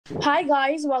Hi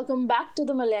guys, welcome back to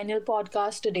the Millennial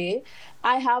Podcast today.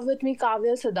 I have with me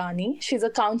Kavyal Sedanni. She's a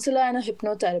counselor and a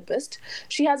hypnotherapist.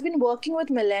 She has been working with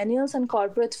millennials and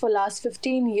corporates for last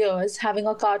 15 years, having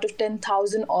a cart of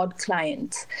 10,000 odd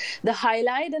clients. The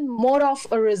highlight and more of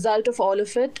a result of all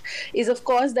of it is of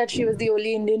course that she was the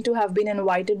only Indian to have been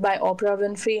invited by Oprah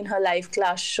Winfrey in her live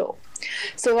class show.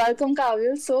 So welcome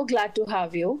Kavyal, so glad to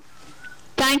have you.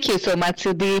 Thank you so much,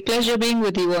 Siddhi. Pleasure being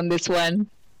with you on this one.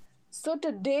 So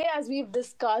today, as we've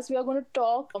discussed, we are going to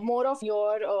talk more of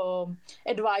your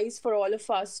advice for all of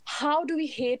us. How do we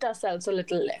hate ourselves a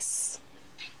little less?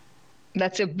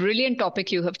 That's a brilliant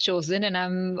topic you have chosen, and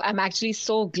I'm actually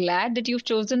so glad that you've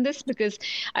chosen this because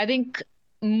I think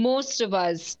most of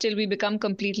us, till we become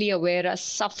completely aware, are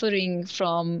suffering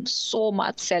from so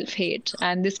much self-hate,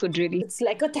 and this could really. It's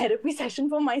like a therapy session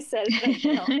for myself right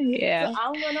now. Yeah. So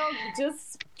I'm gonna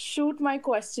just shoot my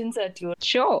questions at you.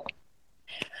 Sure.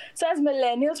 So as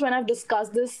millennials, when I've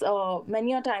discussed this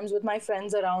many a times with my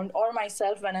friends around or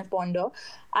myself when I ponder,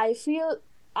 I feel,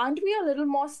 aren't we a little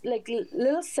more like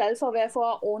little self-aware for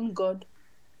our own good?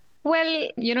 Well,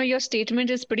 your statement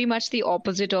is pretty much the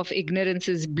opposite of ignorance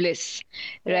is bliss,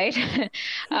 right?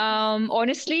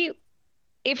 Honestly,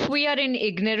 if we are in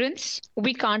ignorance,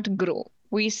 we can't grow.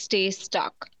 We stay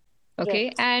stuck. Okay.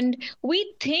 Right. And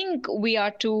we think we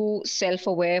are too self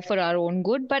aware for our own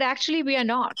good, but actually we are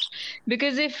not.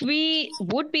 Because if we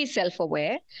would be self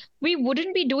aware, we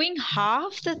wouldn't be doing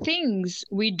half the things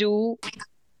we do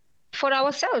for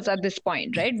ourselves at this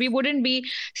point, right? We wouldn't be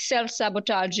self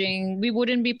sabotaging. We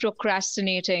wouldn't be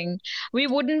procrastinating. We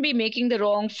wouldn't be making the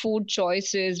wrong food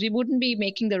choices. We wouldn't be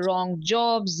making the wrong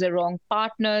jobs, the wrong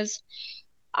partners.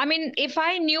 I mean, if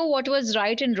I knew what was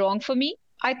right and wrong for me,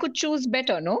 I could choose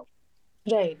better, no?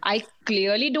 Right. I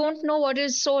clearly don't know what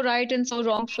is so right and so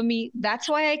wrong for me. That's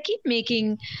why I keep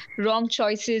making wrong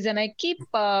choices and I keep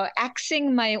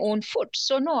axing my own foot.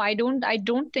 So no, I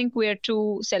don't think we're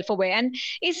too self-aware. And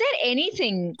is there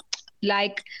anything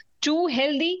like too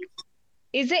healthy?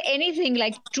 Is there anything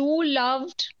like too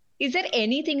loved? Is there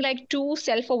anything like too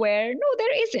self-aware? No,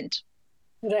 there isn't.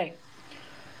 Right.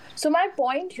 So my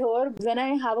point here, when I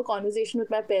have a conversation with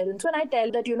my parents, when I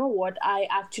tell that, you know what, I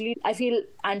feel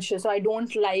anxious, or I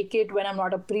don't like it when I'm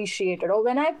not appreciated, or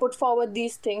when I put forward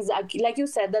these things, like you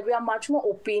said, that we are much more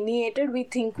opinionated, we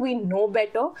think we know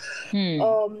better,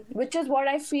 which is what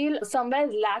I feel somewhere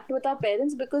lacked with our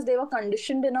parents because they were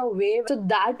conditioned in a way. So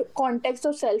that context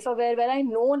of self-aware, where I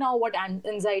know now what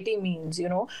anxiety means,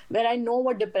 where I know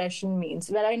what depression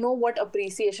means, where I know what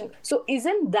appreciation. So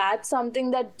isn't that something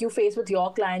that you face with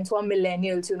your clients who are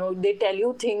millennials? They tell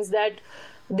you things that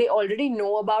they already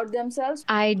know about themselves.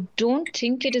 I don't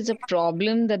think it is a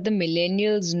problem that the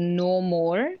millennials know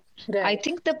more. I Right.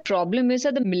 think the problem is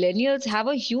that the millennials have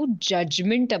a huge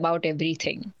judgment about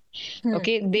everything.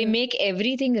 Okay, they make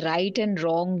everything right and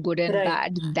wrong, good and Right.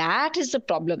 bad. That is the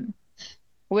problem.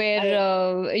 Where,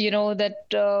 I that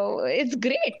it's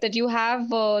great that you have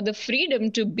the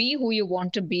freedom to be who you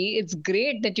want to be. It's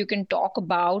great that you can talk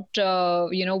about,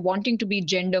 wanting to be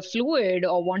gender fluid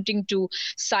or wanting to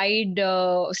side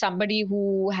somebody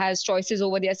who has choices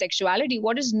over their sexuality.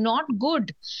 What is not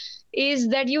good is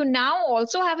that you now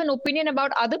also have an opinion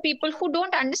about other people who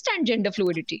don't understand gender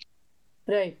fluidity.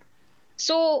 Right.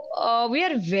 So we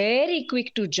are very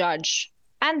quick to judge.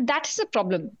 And that's the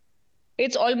problem.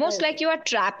 It's almost Right. like you are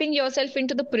trapping yourself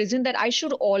into the prison that I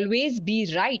should always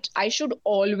be right. I should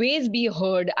always be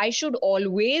heard. I should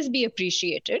always be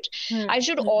appreciated. I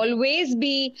should always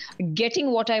be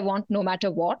getting what I want no matter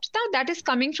what. Now, that is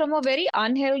coming from a very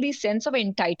unhealthy sense of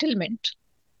entitlement.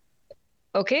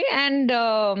 Okay. And,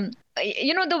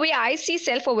 the way I see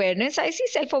self awareness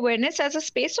as a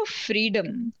space of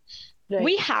freedom.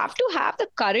 We Right. have to have the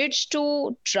courage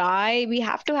to try. We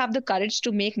have to have the courage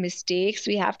to make mistakes.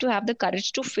 We have to have the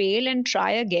courage to fail and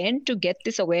try again to get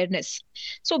this awareness.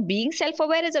 So, being self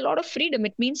aware is a lot of freedom.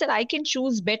 It means that I can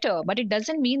choose better, but it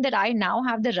doesn't mean that I now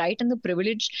have the right and the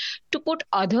privilege to put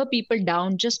other people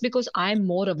down just because I'm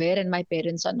more aware and my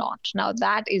parents are not. Now,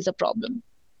 that is a problem.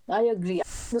 I agree.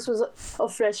 This was a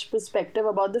fresh perspective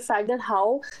about the fact that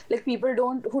how like people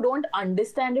who don't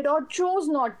understand it or choose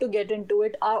not to get into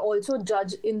it are also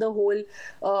judged in the whole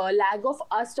lag of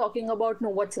us talking about no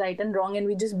what's right and wrong, and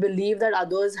we just believe that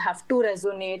others have to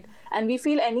resonate, and we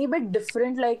feel any bit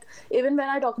different. Like even when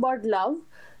I talk about love,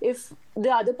 if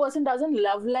the other person doesn't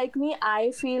love like me,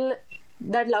 I feel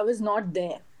that love is not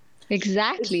there.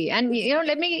 Exactly. And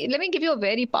let me give you a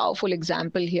very powerful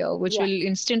example here, which Yeah. will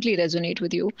instantly resonate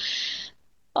with you.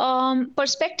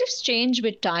 Perspectives change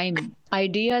with time.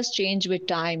 Ideas change with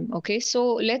time. Okay.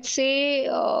 So let's say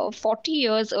 40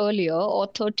 years earlier, or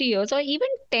 30 years, or even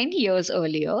 10 years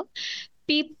earlier,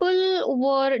 people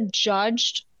were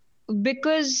judged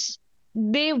because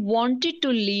they wanted to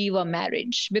leave a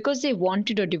marriage, because they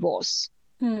wanted a divorce.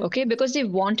 Hmm. Okay. Because they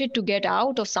wanted to get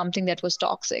out of something that was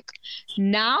toxic.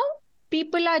 Now,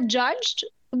 people are judged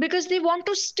because they want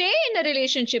to stay in a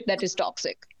relationship that is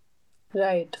toxic,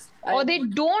 Right. or I they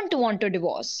don't want a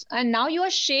divorce, and now you are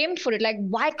shamed for it. Like,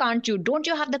 why can't you? Don't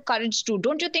you have the courage to?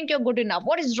 Don't you think you're good enough?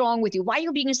 What is wrong with you? Why are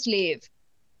you being a slave?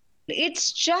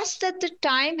 It's just that the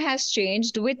time has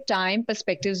changed. With time,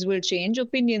 perspectives will change,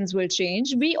 opinions will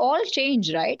change, we all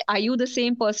change, right? Are you the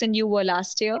same person you were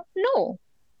last year? No.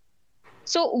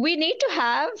 So we need to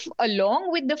have,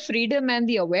 along with the freedom and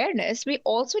the awareness, we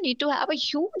also need to have a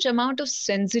huge amount of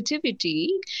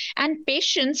sensitivity and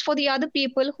patience for the other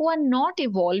people who are not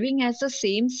evolving at the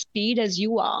same speed as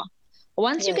you are.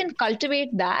 Once you right. can cultivate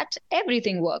that,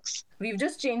 everything works. We've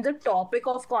just changed the topic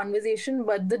of conversation,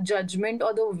 but the judgment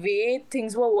or the way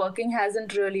things were working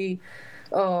hasn't really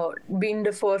been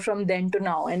different from then to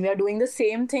now. And we are doing the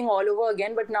same thing all over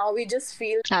again, but now we just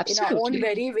feel in our own Absolutely.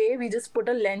 very way, we just put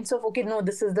a lens of, okay, no,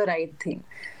 this is the right thing.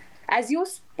 As you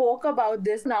spoke about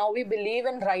this, now we believe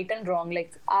in right and wrong.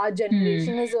 Like our Hmm.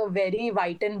 generation is a very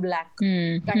white and black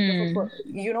Hmm. kind of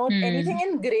Hmm. anything Hmm.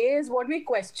 in gray is what we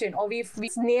question, or we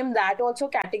name that also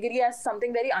category as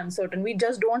something very uncertain. We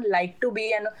just don't like to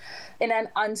be in an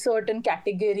uncertain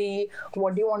category.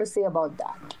 What do you want to say about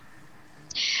that?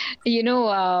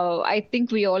 I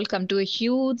think we all come to a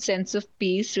huge sense of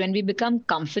peace when we become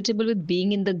comfortable with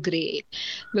being in the gray.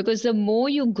 Because the more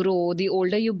you grow, the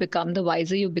older you become, the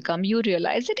wiser you become, you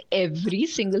realize that every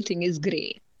single thing is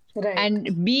gray. Right.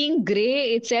 And being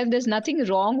gray itself, there's nothing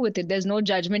wrong with it. There's no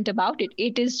judgment about it.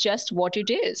 It is just what it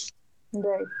is.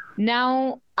 Right.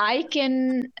 Now, I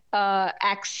can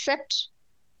accept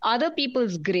other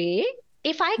people's gray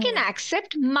if I can Hmm.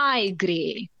 accept my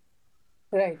gray.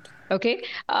 Right. Okay.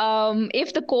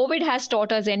 If the COVID has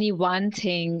taught us any one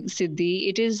thing, Siddhi,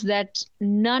 it is that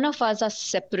none of us are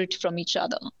separate from each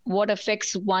other. What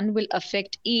affects one will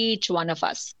affect each one of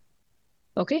us.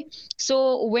 Okay.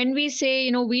 So when we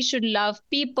say, we should love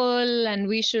people, and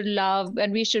we should love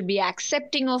and we should be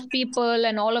accepting of people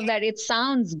and all of that, it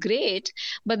sounds great,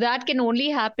 but that can only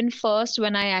happen first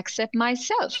when I accept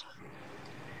myself.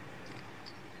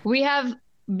 We have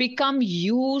become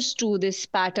used to this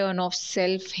pattern of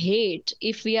self hate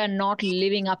if we are not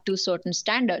living up to certain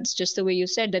standards. Just the way you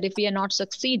said that, if we are not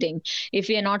succeeding, if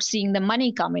we are not seeing the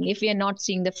money come in, if we are not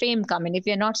seeing the fame come in, if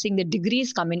we are not seeing the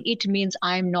degrees come in, it means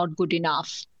I'm not good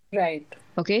enough. Right.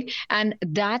 Okay. And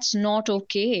that's not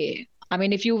okay. I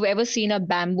mean, if you've ever seen a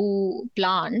bamboo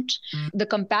plant, the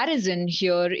comparison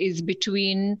here is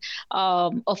between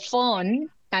a fern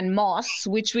and moss,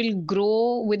 which will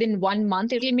grow within 1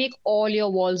 month. It'll make all your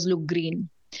walls look green.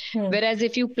 Hmm. Whereas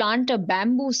if you plant a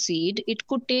bamboo seed, it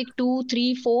could take 2,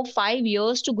 3, 4, 5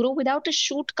 years to grow without a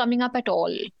shoot coming up at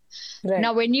all. Right.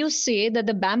 Now, when you say that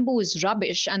the bamboo is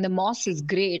rubbish and the moss is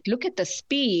great, look at the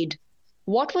speed.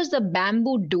 What was the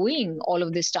bamboo doing all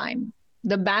of this time?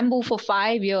 The bamboo for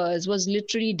 5 years was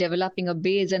literally developing a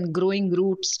base and growing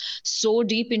roots so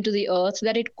deep into the earth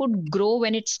that it could grow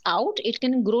when it's out. It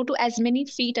can grow to as many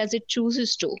feet as it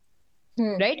chooses to,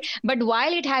 Hmm. right? But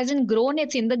while it hasn't grown,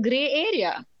 it's in the gray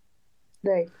area.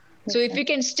 Right. So Makes if sense. we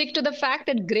can stick to the fact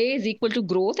that gray is equal to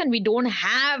growth, and we don't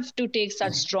have to take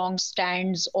such strong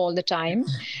stands all the time,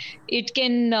 it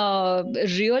can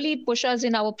really push us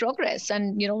in our progress.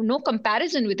 And no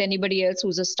comparison with anybody else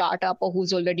who's a startup or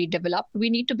who's already developed. We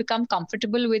need to become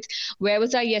comfortable with, where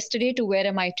was I yesterday to where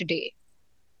am I today.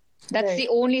 That's Right. the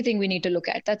only thing we need to look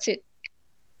at. That's it.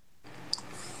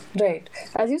 Right.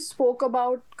 As you spoke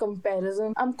about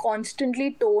comparison, I'm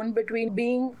constantly torn between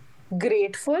being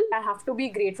grateful. I have to be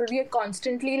grateful. We are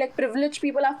constantly, like, privileged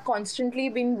people have constantly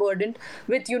been burdened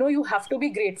with, you have to be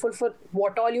grateful for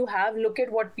what all you have. Look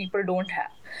at what people don't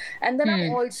have. And then I'm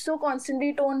Hmm. also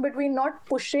constantly torn between not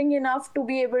pushing enough to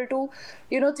be able to,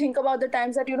 think about the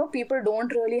times that, people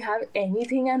don't really have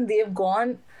anything and they've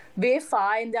gone way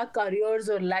far in their careers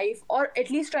or life, or at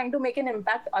least trying to make an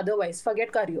impact otherwise.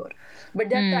 Forget career. But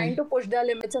they're Hmm. trying to push their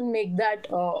limits and make that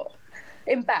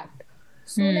impact.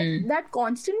 So, like, Hmm. that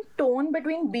constant tone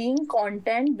between being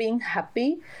content, being happy,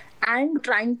 and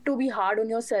trying to be hard on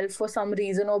yourself for some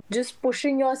reason, or just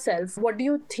pushing yourself. What do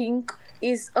you think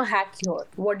is a hack here?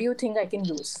 What do you think I can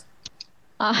use?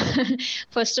 Uh,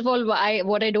 First of all,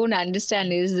 what I don't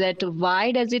understand is that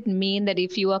why does it mean that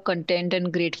if you are content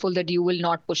and grateful that you will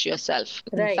not push yourself?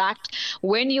 In Right. fact,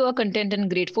 when you are content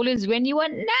and grateful is when you are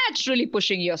naturally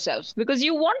pushing yourself because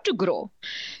you want to grow.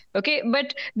 Okay,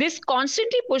 but this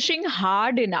constantly pushing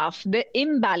hard enough, the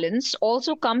imbalance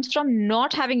also comes from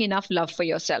not having enough love for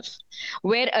yourself,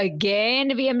 where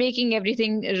again we are making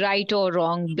everything right or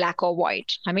wrong, black or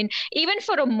white. I mean, even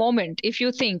for a moment, if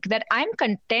you think that I'm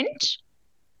content,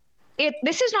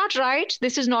 this is not right,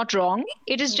 this is not wrong,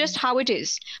 it is Hmm. just how it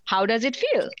is. How does it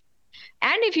feel?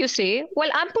 And if you say,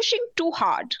 well, I'm pushing too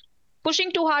hard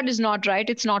is not right,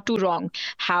 it's not too wrong.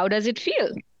 How does it feel?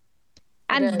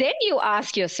 And Right. then you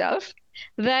ask yourself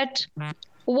that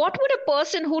what would a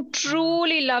person who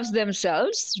truly loves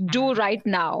themselves do right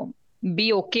now?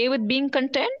 Be okay with being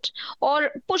content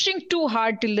or pushing too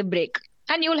hard till the break?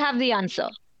 And you'll have the answer.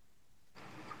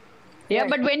 Yeah,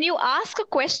 Right. but when you ask a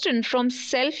question from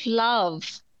self love,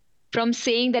 from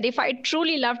saying that if I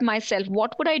truly loved myself,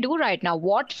 what would I do right now?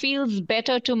 What feels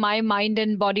better to my mind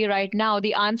and body right now?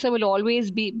 The answer will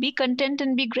always be content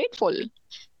and be grateful.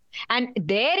 And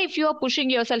there, if you are pushing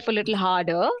yourself a little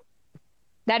harder,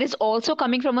 that is also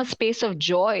coming from a space of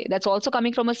joy. That's also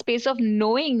coming from a space of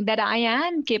knowing that I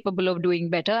am capable of doing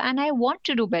better and I want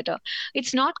to do better.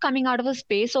 It's not coming out of a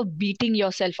space of beating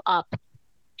yourself up.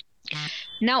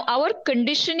 Now, our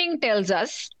conditioning tells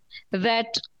us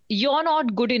that you're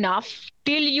not good enough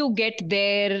till you get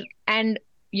there and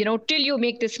till you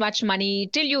make this much money,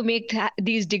 till you make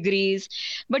these degrees.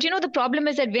 But the problem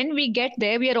is that when we get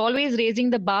there, we are always raising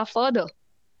the bar further.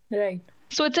 Right.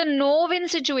 So it's a no win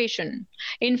situation.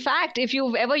 In fact, if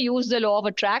you've ever used the law of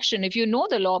attraction, if you know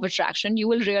the law of attraction, you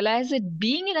will realize that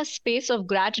being in a space of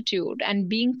gratitude and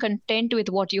being content with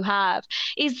what you have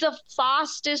is the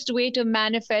fastest way to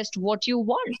manifest what you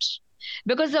want.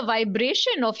 Because the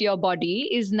vibration of your body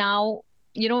is now,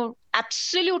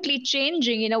 absolutely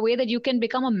changing in a way that you can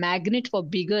become a magnet for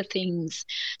bigger things.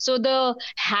 So the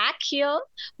hack here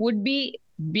would be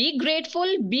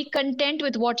grateful, be content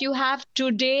with what you have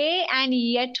today, and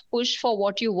yet push for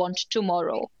what you want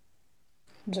tomorrow.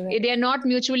 Right. They are not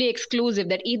mutually exclusive,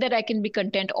 that either I can be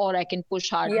content or I can push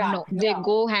hard. Yeah. No, they Yeah.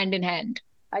 go hand in hand.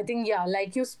 I think, yeah,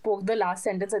 like you spoke the last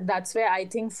sentence, and that's where I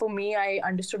think for me, I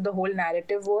understood the whole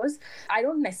narrative was I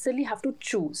don't necessarily have to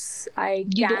choose. I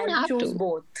You don't can have choose to.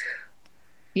 both.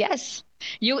 Yes.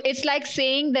 It's like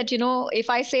saying that, if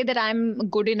I say that I'm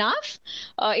good enough,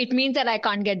 it means that I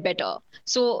can't get better.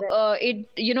 So, Right.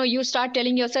 you start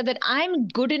telling yourself that I'm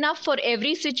good enough for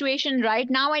every situation right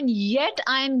now, and yet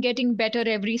I'm getting better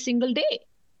every single day.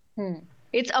 Hmm.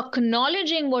 It's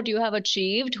acknowledging what you have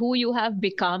achieved, who you have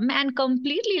become, and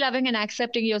completely loving and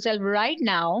accepting yourself right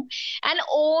now. And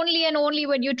only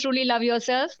when you truly love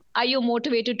yourself are you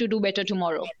motivated to do better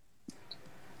tomorrow.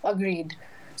 Agreed.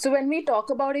 So when we talk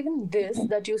about even this,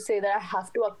 that you say that I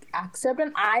have to accept,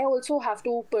 and I also have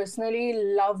to personally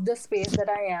love the space that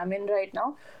I am in right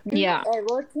now. Do you Yeah.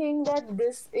 ever think that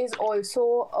this is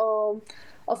also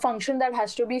a function that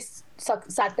has to be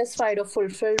satisfied or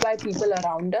fulfilled by people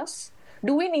around us?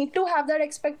 Do we need to have that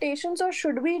expectations, or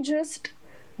should we just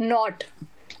not?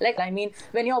 Like, I mean,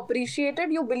 when you're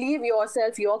appreciated, you believe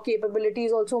yourself, your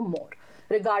capabilities also more,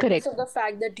 regardless Correct. of the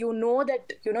fact that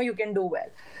that you can do well.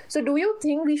 So do you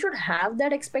think we should have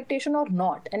that expectation or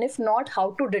not, and if not,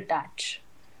 how to detach?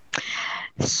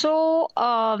 So,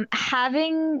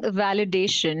 having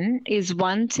validation is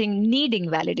one thing, needing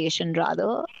validation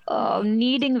rather.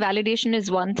 Needing validation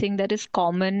is one thing that is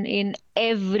common in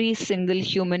every single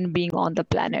human being on the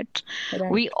planet.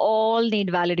 Right. We all need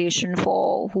validation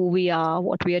for who we are,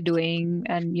 what we are doing,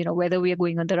 and whether we are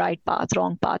going on the right path,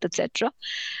 wrong path, etc.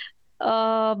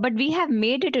 But we have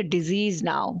made it a disease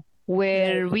now Right.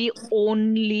 where we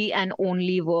only and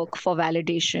only work for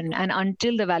validation. And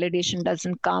until the validation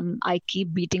doesn't come, I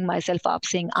keep beating myself up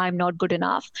saying, I'm not good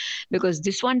enough because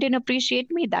this one didn't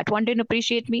appreciate me, that one didn't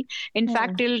appreciate me. In Hmm.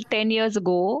 fact, till 10 years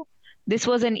ago, this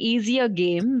was an easier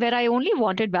game where I only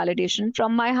wanted validation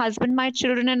from my husband, my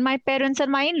children, and my parents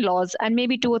and my in laws, and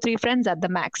maybe two or three friends at the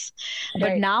max. But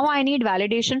Right. now I need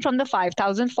validation from the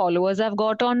 5,000 followers I've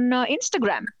got on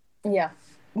Instagram. Yeah.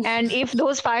 And if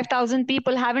those 5,000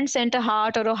 people haven't sent a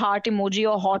heart or a heart emoji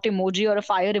or hot emoji or a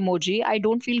fire emoji, I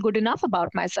don't feel good enough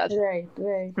about myself. Right.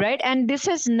 Right. Right. And this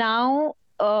is now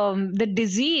the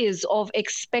disease of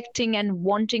expecting and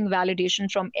wanting validation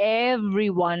from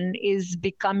everyone is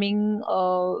becoming,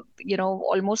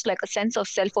 almost like a sense of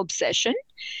self obsession.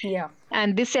 Yeah.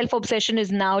 And this self obsession is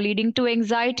now leading to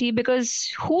anxiety because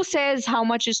who says how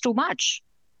much is too much?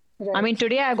 I mean,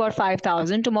 today I got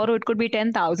 5,000, tomorrow it could be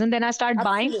 10,000. Then I start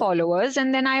buying Absolutely. followers,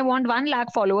 and then I want 1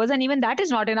 lakh followers, and even that is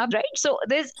not enough, right? So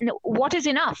what is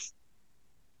enough?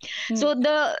 So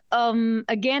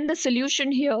again, the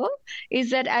solution here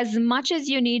is that as much as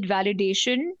you need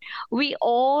validation, we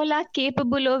all are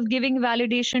capable of giving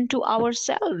validation to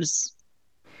ourselves.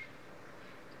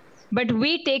 But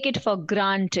we take it for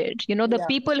granted. The Yeah.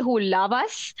 people who love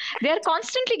us, they're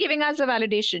constantly giving us the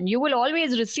validation. You will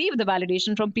always receive the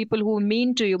validation from people who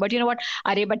mean to you. But you know what?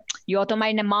 Arey, but you're to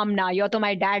my mom na, you're to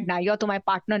my dad na, you're to my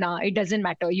partner na. It doesn't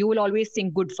matter. You will always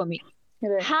think good for me.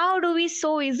 Right. How do we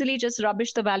so easily just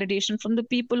rubbish the validation from the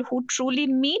people who truly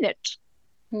mean it?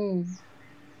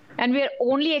 And we're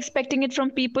only expecting it from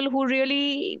people who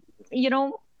really,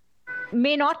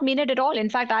 may not mean it at all. In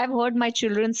fact, I've heard my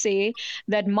children say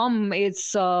that, Mom,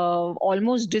 it's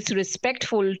almost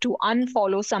disrespectful to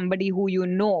unfollow somebody who you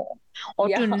know, or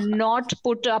to not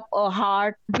put up a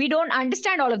heart. We don't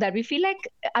understand all of that. We feel like,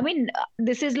 I mean,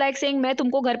 this is like saying, मैं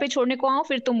तुमको घर पे छोड़ने को आऊँ,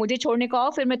 फिर तुम मुझे छोड़ने को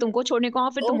आओ, फिर मैं तुमको छोड़ने को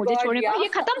आऊँ, फिर तुम मुझे छोड़ने को आओ. ये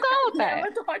खत्म कहाँ होता है?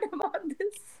 Never thought about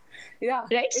this. Yeah.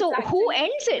 Right. So who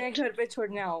ends it? मैं घर पे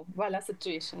छोड़ने आऊँ वाला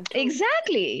situation.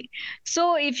 Exactly.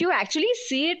 So if you actually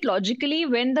see it logically,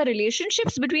 when the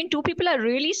relationships between two people are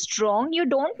really strong, you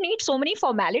don't need so many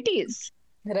formalities.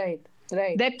 Right.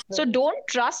 So don't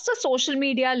trust the social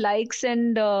media likes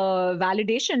and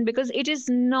validation, because it is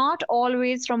not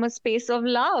always from a space of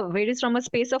love. It is from a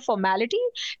space of formality.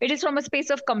 It is from a space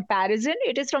of comparison.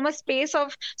 It is from a space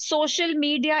of social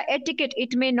media etiquette.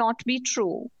 It may not be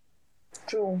true.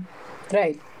 True.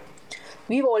 Right.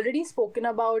 We've already spoken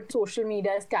about social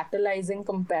media as catalyzing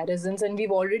comparisons, and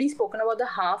we've already spoken about the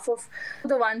half of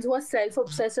the ones who are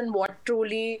self-obsessed and what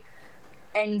truly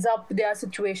ends up their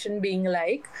situation being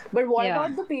like. But what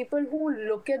about the people who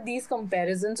look at these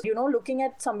comparisons, looking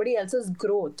at somebody else's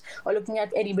growth, or looking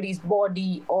at anybody's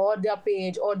body or their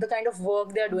page or the kind of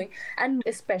work they're doing? And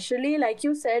especially, like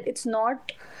you said, it's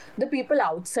not the people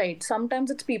outside.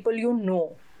 Sometimes it's people you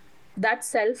know. That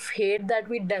self-hate that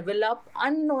we develop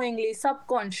unknowingly,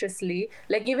 subconsciously,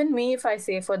 like even me, if I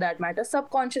say for that matter,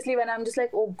 subconsciously, when I'm just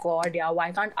like, oh God, yeah,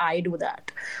 why can't I do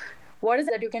that? What is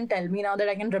that you can tell me now that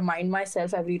I can remind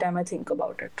myself every time I think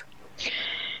about it?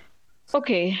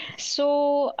 Okay,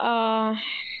 so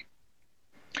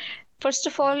first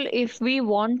of all, if we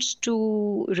want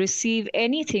to receive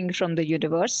anything from the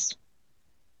universe,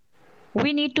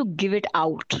 we need to give it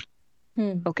out.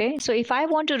 Okay, so if I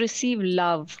want to receive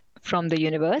love from the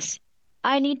universe,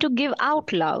 I need to give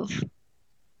out love.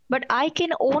 But I can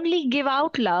only give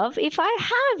out love if I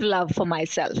have love for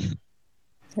myself.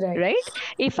 Right?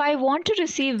 If I want to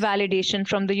receive validation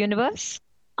from the universe,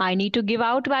 I need to give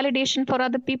out validation for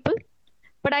other people.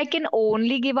 But I can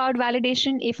only give out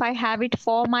validation if I have it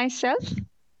for myself.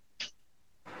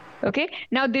 Okay.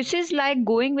 Now, this is like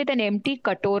going with an empty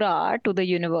katora to the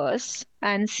universe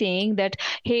and saying that,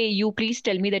 hey, you please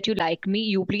tell me that you like me.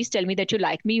 You please tell me that you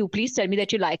like me. You please tell me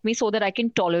that you like me so that I can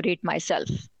tolerate myself.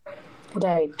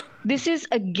 Right. This is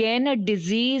again a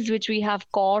disease which we have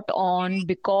caught on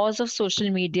because of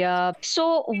social media.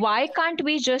 So why can't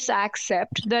we just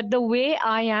accept that the way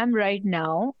I am right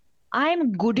now,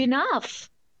 I'm good enough?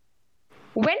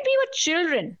 When we were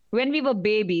children, when we were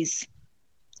babies,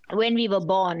 when we were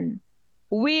born,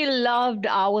 we loved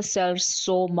ourselves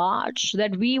so much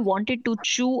that we wanted to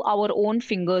chew our own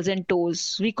fingers and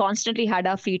toes. We constantly had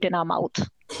our feet in our mouth.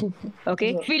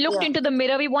 Okay. We looked into the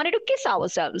mirror. We wanted to kiss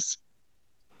ourselves.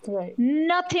 Right.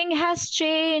 Nothing has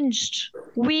changed.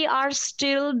 We are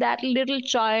still that little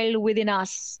child within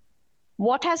us.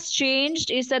 What has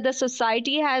changed is that the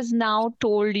society has now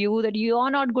told you that you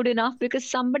are not good enough because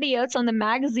somebody else on the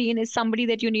magazine is somebody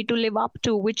that you need to live up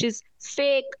to, which is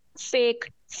fake,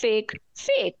 fake, fake,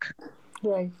 fake.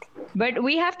 Right. But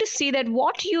we have to see that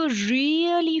what you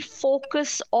really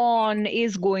focus on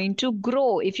is going to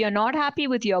grow. If you're not happy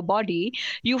with your body,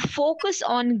 you focus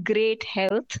on great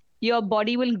health, your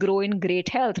body will grow in great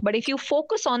health. But if you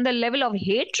focus on the level of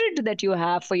hatred that you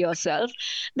have for yourself,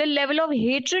 the level of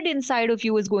hatred inside of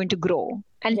you is going to grow.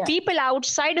 And people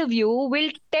outside of you will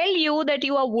tell you that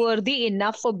you are worthy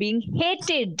enough for being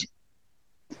hated.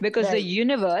 Because the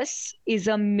universe is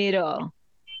a mirror.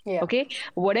 Yeah. Okay.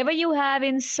 Whatever you have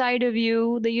inside of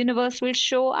you, the universe will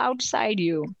show outside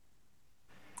you.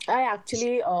 I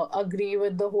actually agree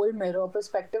with the whole mirror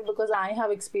perspective, because I have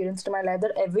experienced in my life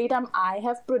that every time I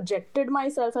have projected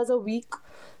myself as a weak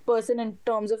person in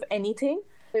terms of anything,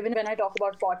 even when I talk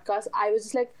about podcasts, I was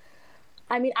just like,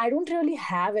 I mean, I don't really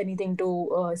have anything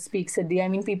to speak, Siddhi. I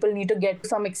mean, people need to get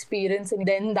some experience and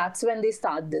then that's when they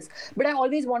start this. But I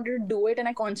always wanted to do it and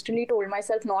I constantly told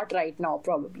myself, not right now,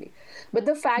 probably. But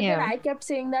the fact that Yeah. I kept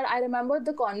saying that, I remember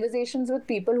the conversations with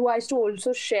people who I used to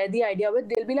also share the idea with,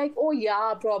 they'll be like, oh,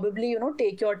 yeah, probably,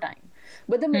 take your time.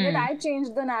 But the minute Hmm. I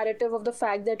changed the narrative of the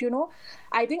fact that,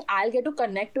 I think I'll get to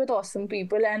connect with awesome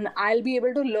people and I'll be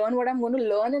able to learn what I'm going to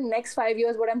learn in next 5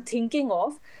 years, what I'm thinking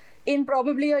of in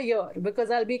probably a year,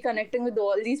 because I'll be connecting with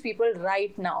all these people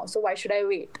right now. So why should I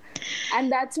wait?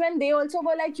 And that's when they also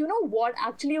were like, what,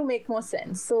 actually you make more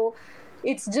sense. So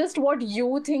it's just what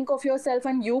you think of yourself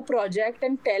and you project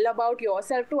and tell about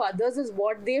yourself to others is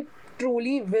what they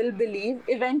truly will believe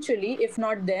eventually, if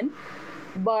not then.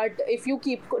 But if you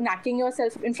keep knocking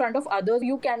yourself in front of others,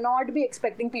 you cannot be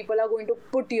expecting people are going to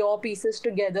put your pieces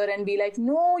together and be like,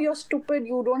 no, you're stupid,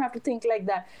 you don't have to think like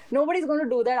that. Nobody's going to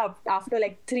do that after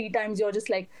like 3 times you're just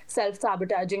like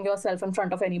self-sabotaging yourself in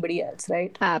front of anybody else,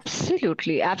 right?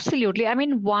 Absolutely, absolutely. I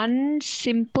mean, one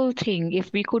simple thing,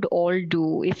 if we could all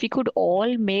do, if we could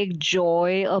all make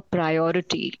joy a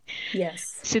priority.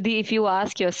 Yes. Siddhi, if you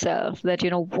ask yourself that,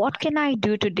 what can I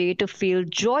do today to feel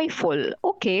joyful?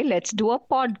 Okay, let's do a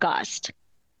podcast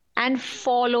and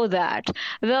follow that.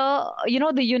 The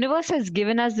universe has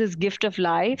given us this gift of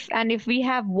life, and if we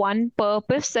have one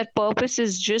purpose, that purpose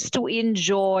is just to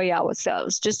enjoy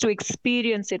ourselves, just to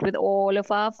experience it with all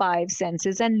of our five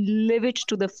senses and live it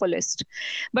to the fullest.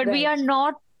 But we Right. are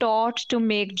not taught to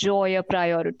make joy a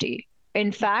priority.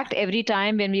 In fact, every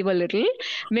time when we were little,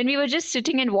 when we were just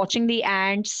sitting and watching the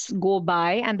ants go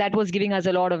by, and that was giving us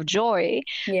a lot of joy,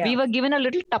 we Yeah. were given a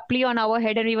little tupply on our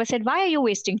head and we were said, why are you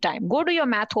wasting time? Go do your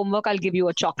math homework, I'll give you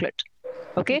a chocolate.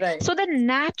 Okay. Right. So the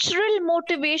natural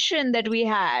motivation that we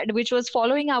had, which was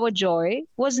following our joy,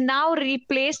 was now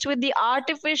replaced with the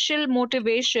artificial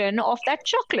motivation of that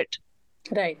chocolate.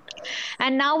 Right.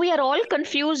 And now we are all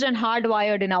confused and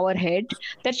hardwired in our head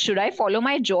that should I follow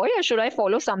my joy or should I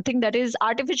follow something that is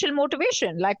artificial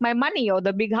motivation, like my money or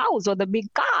the big house or the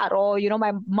big car or,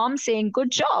 my mom saying, good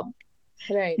job.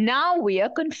 Right. Now we are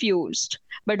confused,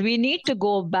 but we need to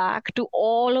go back to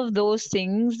all of those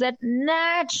things that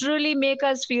naturally make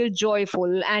us feel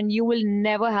joyful. And you will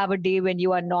never have a day when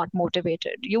you are not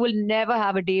motivated. You will never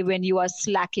have a day when you are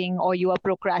slacking or you are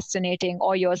procrastinating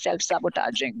or you're self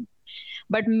sabotaging.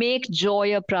 But make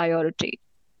joy a priority.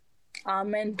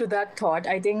 Amen to that thought.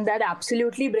 I think that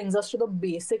absolutely brings us to the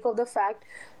basic of the fact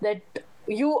that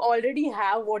you already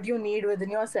have what you need within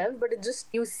yourself, but it just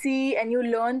you see and you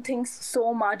learn things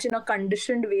so much in a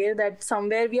conditioned way that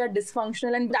somewhere we are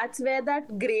dysfunctional, and that's where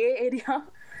that gray area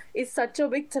is such a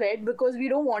big threat, because we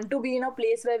don't want to be in a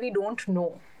place where we don't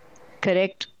know.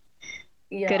 Correct.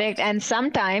 Yeah. Correct. And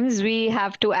sometimes we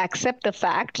have to accept the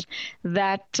fact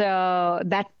that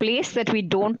that place that we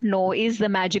don't know is the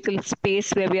magical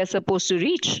space where we are supposed to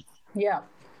reach. Yeah.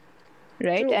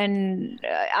 Right. True. And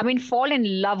I mean, fall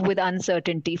in love with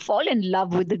uncertainty, fall in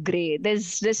love with the gray.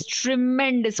 There's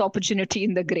tremendous opportunity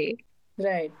in the gray.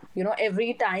 Right.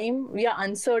 Every time we are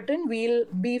uncertain, we'll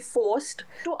be forced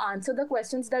to answer the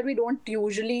questions that we don't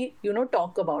usually,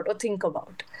 talk about or think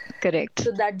about. Correct.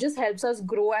 So that just helps us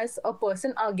grow as a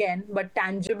person again. But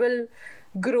tangible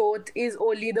growth is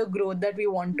only the growth that we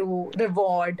want to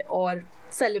reward or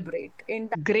celebrate.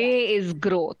 Gray is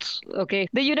growth. Okay.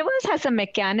 The universe has a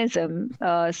mechanism,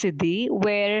 Siddhi,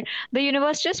 where the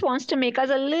universe just wants to make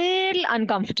us a little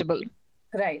uncomfortable.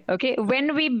 Right. Okay.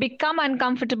 When we become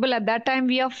uncomfortable at that time,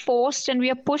 we are forced and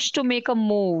we are pushed to make a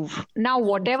move. Now,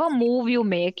 whatever move you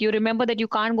make, you remember that you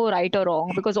can't go right or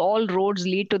wrong because all roads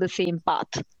lead to the same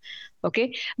path.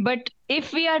 Okay. But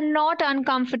if we are not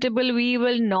uncomfortable, we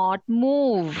will not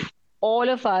move. All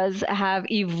of us have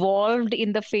evolved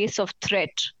in the face of threat.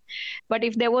 But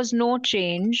if there was no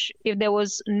change, if there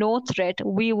was no threat,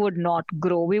 we would not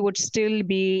grow. We would still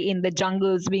be in the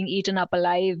jungles being eaten up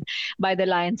alive by the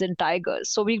lions and tigers.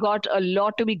 So we got a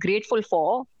lot to be grateful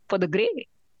for the gray.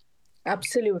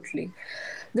 Absolutely.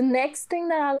 The next thing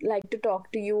that I'd like to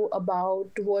talk to you about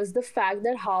was the fact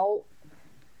that how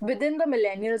within the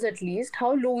millennials at least,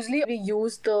 how loosely we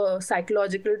use the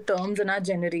psychological terms in our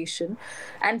generation.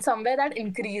 And somewhere that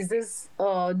increases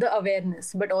the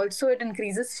awareness, but also it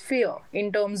increases fear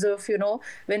in terms of,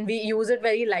 when we use it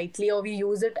very lightly or we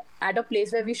use it at a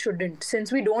place where we shouldn't,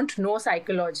 since we don't know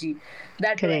psychology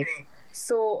that Correct. well.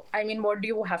 So, I mean, what do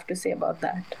you have to say about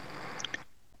that?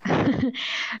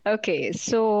 Okay,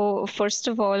 so first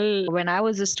of all, when I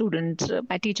was a student,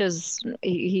 my teacher's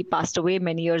he passed away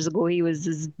many years ago. He was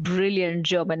this brilliant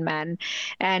German man,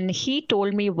 and he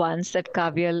told me once that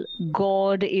Kavyal,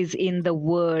 God is in the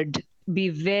word. be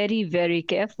very, very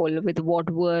careful with what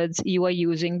words you are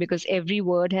using, because every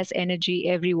word has energy,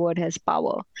 every word has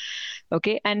power.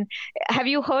 Okay. And have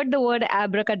you heard the word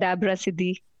abracadabra,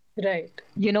 Siddhi? Right.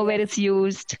 You know where Yes. it's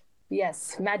used?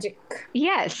 Yes. Magic.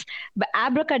 Yes, but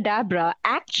abracadabra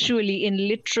actually in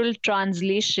literal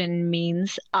translation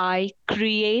means I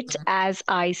create as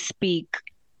I speak.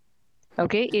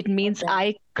 Okay, it means Okay.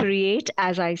 I create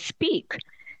as I speak.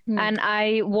 Hmm. And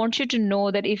I want you to know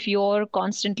that if you're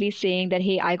constantly saying that,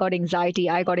 hey, I got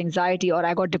anxiety, or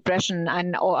I got depression,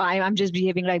 and or I'm just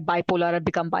behaving like bipolar, I've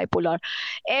become bipolar,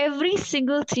 every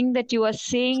single thing that you are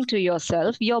saying to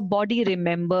yourself, your body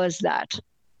remembers that.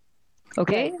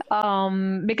 Okay.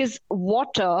 Right. Because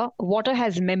water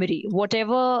has memory.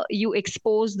 Whatever you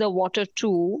expose the water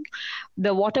to,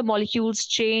 the water molecules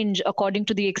change according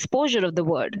to the exposure of the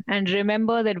word. And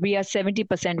remember that we are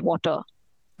 70% water.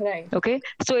 Right. Okay.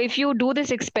 So if you do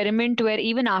this experiment where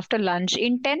even after lunch,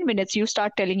 in 10 minutes, you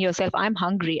start telling yourself, I'm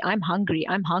hungry, I'm hungry,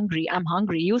 I'm hungry, I'm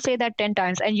hungry. You say that 10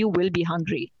 times and you will be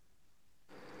hungry.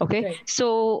 Okay. Right.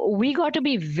 So we got to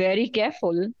be very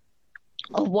careful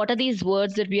of what are these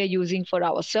words that we are using for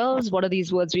ourselves, what are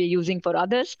these words we are using for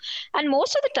others. And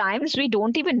most of the times we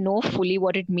don't even know fully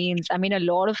what it means. I mean, a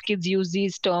lot of kids use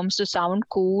these terms to sound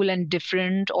cool and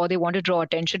different, or they want to draw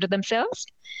attention to themselves,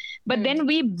 but Hmm. then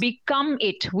we become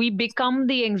it, we become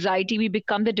the anxiety, we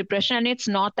become the depression, and it's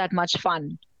not that much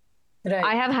fun. I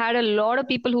Right. have had a lot of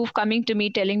people who've coming to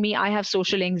me telling me I have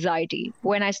social anxiety.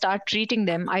 When I start treating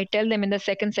them, I tell them in the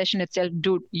second session itself,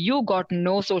 dude, you got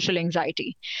no social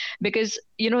anxiety. Because,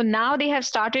 now they have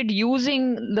started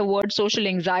using the word social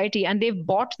anxiety, and they've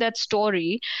bought that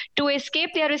story to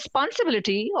escape their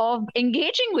responsibility of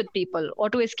engaging with people, or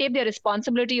to escape their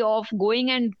responsibility of going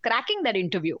and cracking that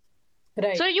interview. So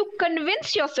Right. you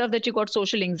convince yourself that you got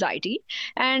social anxiety.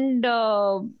 And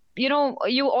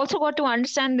you also got to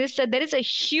understand this, that there is a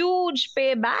huge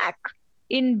payback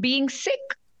in being sick.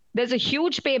 There's a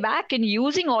huge payback in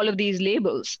using all of these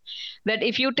labels. That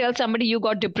if you tell somebody you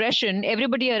got depression,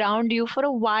 everybody around you for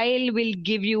a while will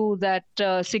give you that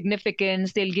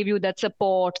significance, they'll give you that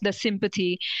support, the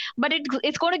sympathy, but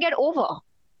it's going to get over.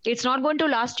 It's not going to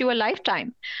last you a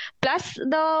lifetime. Plus,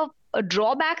 the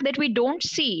drawback that we don't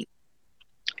see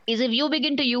is if you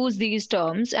begin to use these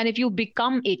terms, and if you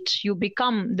become it, you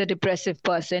become the depressive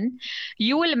person,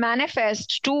 you will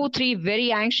manifest 2 3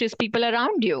 very anxious people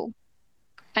around you.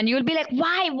 And you'll be like,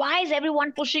 why is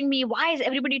everyone pushing me, why is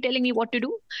everybody telling me what to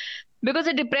do? Because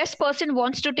a depressed person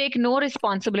wants to take no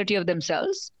responsibility of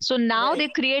themselves, so now Right. they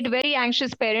create very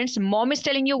anxious parents. Mom is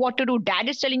telling you what to do, dad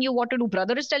is telling you what to do,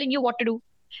 brother is telling you what to do,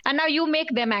 and now you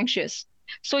make them anxious.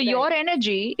 So Right. your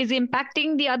energy is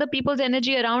impacting the other people's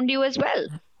energy around you as well.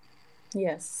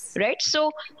 Yes. Right.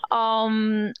 So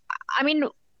I mean,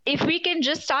 if we can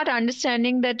just start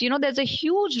understanding that, there's a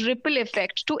huge ripple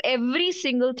effect to every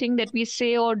single thing that we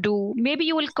say or do, maybe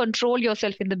you will control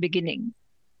yourself in the beginning.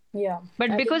 Yeah.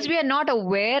 But I because think. we are not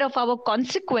aware of our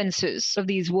consequences of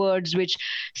these words, which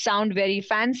sound very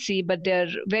fancy but they're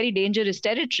very dangerous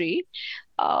territory,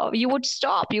 you would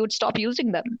stop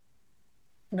using them.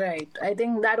 Right. I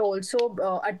think that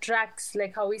also attracts,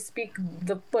 like how we speak,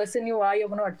 the person you are, you're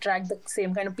going to attract the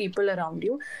same kind of people around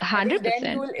you. I think then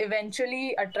you 100%. will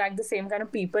eventually attract the same kind of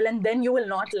people, and then you will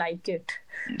not like it.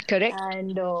 Correct.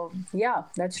 And yeah,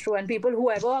 that's true. And people,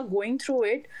 whoever are going through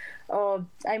it,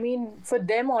 I mean, for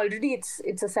them already,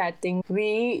 it's a sad thing.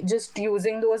 We just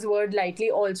using those words lightly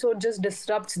also just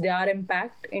disrupts their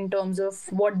impact in terms of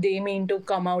what they mean to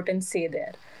come out and say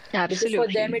there, because for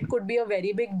them Absolutely. it could be a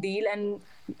very big deal. And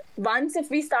once if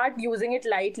we start using it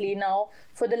lightly, now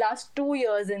for the last 2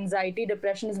 years anxiety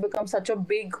depression has become such a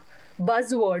big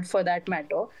buzzword for that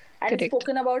matter, and it's Correct.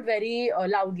 spoken about very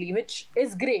loudly, which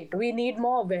is great. We need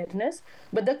more awareness,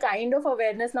 but the kind of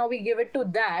awareness now we give it to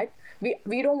that,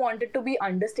 we don't want it to be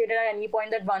understated at any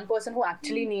point that one person who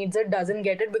actually needs it doesn't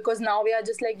get it, because now we are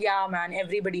just like, yeah man,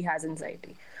 everybody has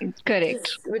anxiety,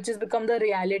 Correct. which has become the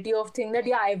reality of thing, that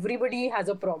yeah, everybody has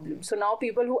a problem. So now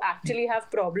people who actually have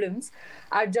problems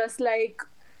are just like,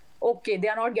 okay, they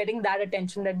are not getting that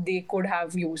attention that they could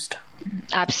have used.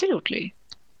 Absolutely.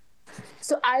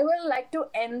 So I would like to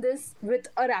end this with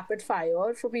a rapid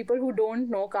fire for people who don't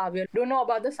know Kavya, don't know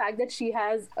about the fact that she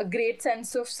has a great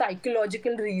sense of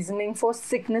psychological reasoning for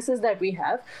sicknesses that we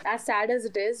have. As sad as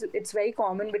it is, it's very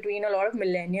common between a lot of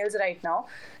millennials right now.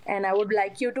 And I would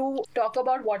like you to talk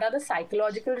about what are the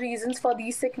psychological reasons for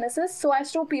these sicknesses, so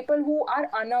as to people who are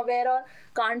unaware or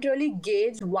can't really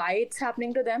gauge why it's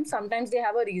happening to them. Sometimes they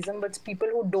have a reason, but people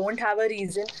who don't have a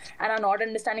reason and are not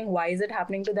understanding why is it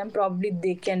happening to them, probably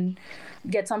they can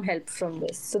get some help from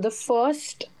this. So the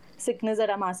first sickness that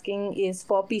I'm asking is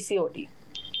for PCOD.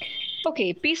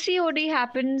 Okay, PCOD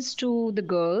happens to the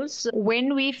girls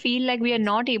when we feel like we are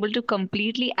not able to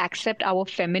completely accept our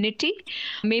femininity.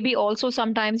 Maybe also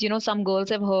sometimes, some girls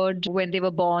have heard when they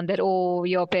were born that, oh,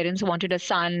 your parents wanted a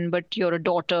son, but you're a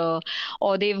daughter.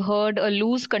 Or they've heard a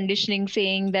loose conditioning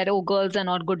saying that, oh, girls are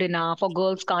not good enough or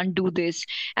girls can't do this.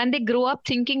 And they grow up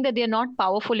thinking that they're not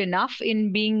powerful enough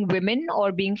in being women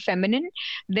or being feminine.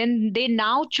 Then they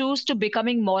now choose to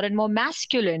becoming more and more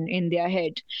masculine in their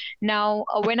head. Now,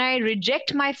 when I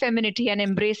reject my femininity and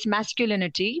embrace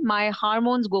masculinity, my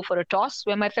hormones go for a toss,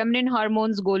 where my feminine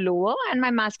hormones go lower and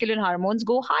my masculine hormones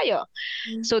go higher.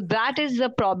 So that is the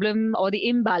problem or the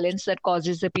imbalance that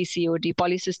causes the PCOD,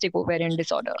 polycystic ovarian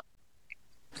disorder.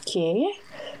 Okay,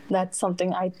 that's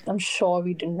something I'm sure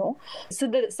we didn't know. So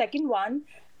the second one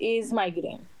is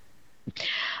migraine.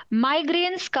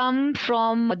 Migraines come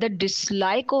from the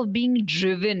dislike of being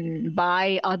driven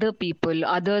by other people,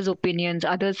 others' opinions,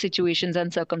 other situations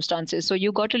and circumstances. So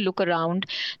you got to look around.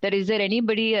 That is there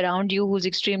anybody around you who's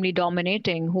extremely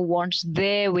dominating, who wants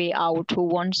their way out, who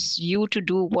wants you to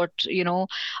do what,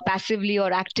 passively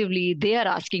or actively they are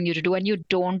asking you to do, and you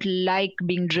don't like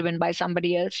being driven by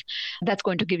somebody else? That's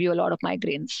going to give you a lot of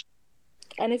migraines.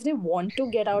 And if they want to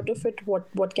get out of it,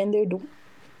 what can they do?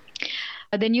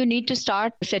 Then you need to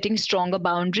start setting stronger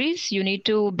boundaries. You need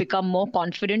to become more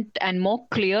confident and more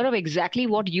clear of exactly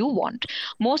what you want.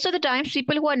 Most of the times,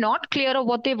 people who are not clear of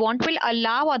what they want will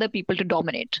allow other people to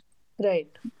dominate. Right.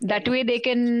 That way, they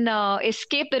can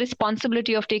escape the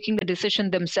responsibility of taking the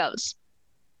decision themselves.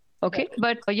 Okay,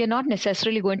 but you're not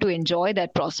necessarily going to enjoy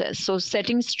that process. So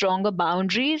setting stronger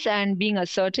boundaries and being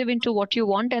assertive into what you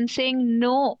want and saying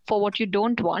no for what you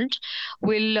don't want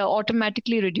will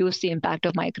automatically reduce the impact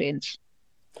of migraines.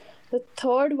 The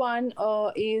third one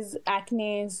is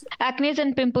acne. Acne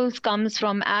and pimples comes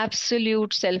from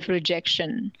absolute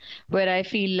self-rejection, where I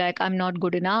feel like I'm not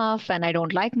good enough and I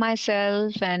don't like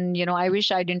myself, and I wish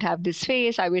I didn't have this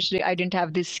face, I wish I didn't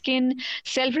have this skin.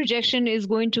 Self-rejection is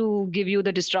going to give you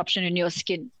the disruption in your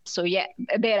skin. So yeah,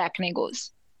 there acne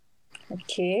goes.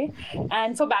 Okay.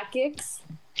 And for backaches?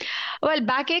 Well,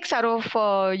 backaches are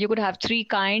of, you could have three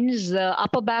kinds: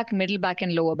 upper back, middle back,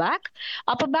 and lower back.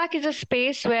 Upper back is a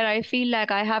space where I feel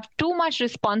like I have too much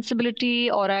responsibility,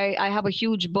 or I have a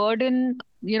huge burden,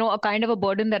 a kind of a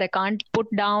burden that I can't put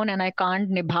down and I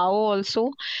can't nibhao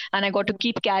also. And I got to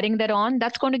keep carrying that on.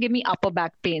 That's going to give me upper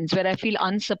back pains where I feel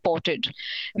unsupported.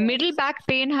 Middle back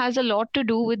pain has a lot to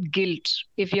do with guilt.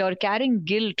 If you're carrying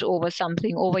guilt over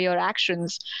something, over your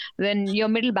actions, then your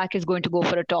middle back is going to go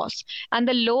for a toss. And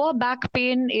the lower back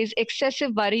pain is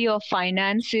excessive worry of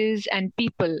finances and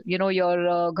people, your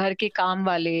घर के काम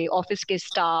वाले, office के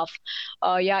staff,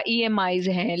 या EMIs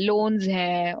हैं, loans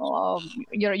हैं,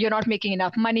 you're not making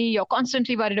enough money, you're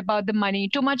constantly worried about the money,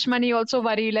 too much money also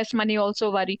worry, less money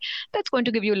also worry. That's going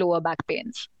to give you lower back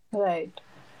pains. Right.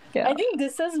 Yeah. I think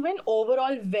this has been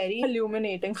overall very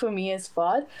illuminating for me as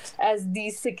far as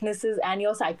these sicknesses and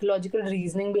your psychological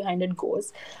reasoning behind it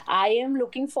goes. I am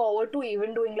looking forward to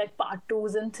even doing like part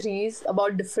 2s and 3s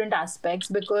about different aspects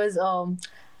because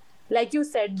like you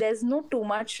said, there's no too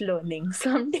much learning.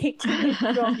 So I'm taking it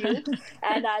from you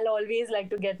and I'll always like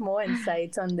to get more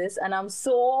insights on this. And I'm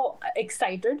so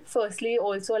excited. Firstly,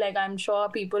 also, like I'm sure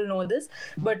people know this,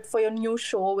 but for your new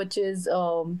show, which is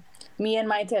Me and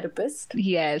My Therapist.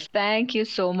 Yes, thank you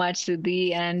so much,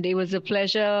 Siddhi. And it was a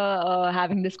pleasure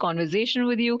having this conversation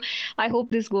with you. I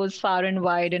hope this goes far and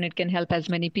wide and it can help as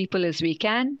many people as we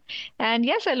can. And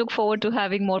yes, I look forward to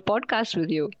having more podcasts with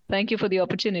you. Thank you for the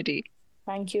opportunity.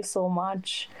 Thank you so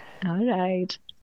much. All right.